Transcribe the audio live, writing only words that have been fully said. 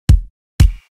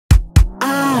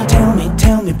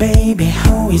me, baby,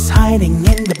 who is hiding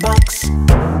in the box?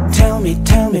 Tell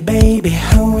me, baby,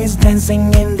 who is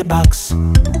dancing in the box?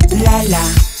 Lya-Lya,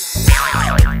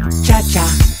 Cha-Cha,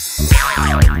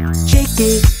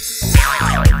 Chicky,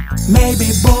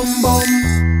 maybe boom boom.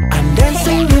 I'm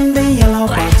dancing in the yellow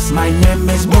box. My name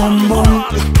is Boom Boom.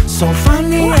 So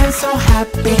funny and so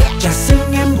happy, just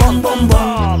singing boom boom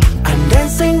boom. I'm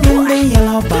dancing in the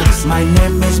yellow box. My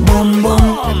name is Boom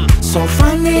Boom. So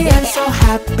funny and so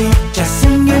happy, just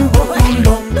singing boom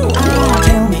boom boom. Ah,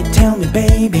 tell me,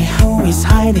 baby, who is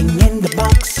hiding in the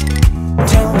box?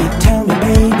 Tell me,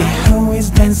 baby, who is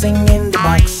dancing in the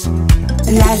box?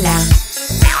 Lya-Lya,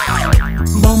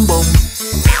 Boom Boom,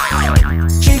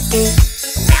 Chicky,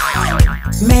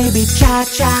 maybe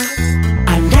Cha-Cha.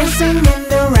 I'm dancing in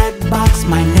the red box.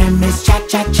 My name is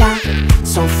Cha-Cha-Cha.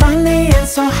 So funny and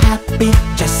so happy,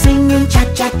 just singing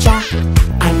Cha-Cha-Cha.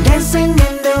 I'm dancing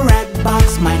in the red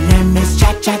box. My name is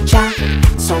Cha-Cha-Cha.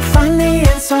 So funny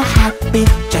and so happy,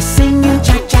 just singing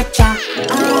Cha-Cha-Cha.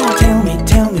 Ah,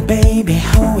 tell me, baby,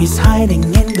 who is hiding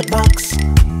in the box?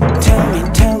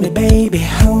 Tell me, baby,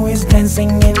 who is dancing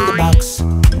in the box?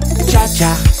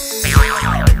 Cha-Cha,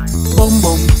 Boom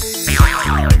Boom,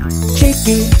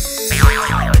 Chicky,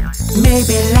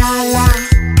 maybe Lya-Lya.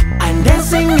 I'm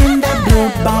dancing in the blue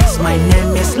box. My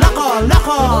name is Loco,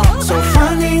 Loco. So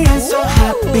funny and so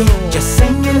happy, just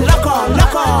singing Loco,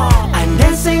 Loco. I'm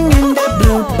dancing in the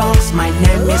blue box. My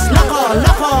name is Loco,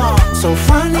 Loco. So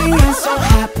funny and so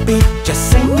happy,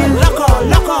 just singing Loco,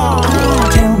 Loco. Ah,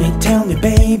 tell me,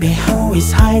 baby, who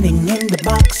is hiding in the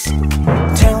box?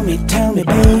 Tell me,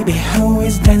 baby, who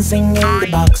is dancing in the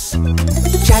box?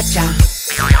 Cha-Cha,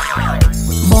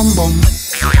 Boom Boom,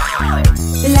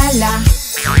 Lya-Lya,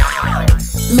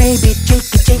 maybe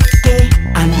Chicky, Chicky.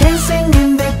 I'm dancing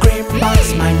in the green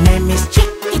box. My name is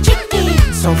Chicky, Chicky.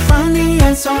 So funny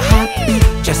and so happy,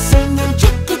 just singing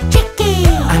Chicky, Chicky.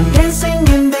 I'm dancing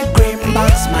in the green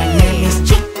box. My name is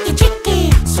Chicky,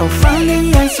 Chicky. So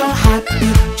funny and so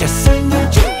happy, just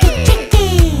singing Chicky.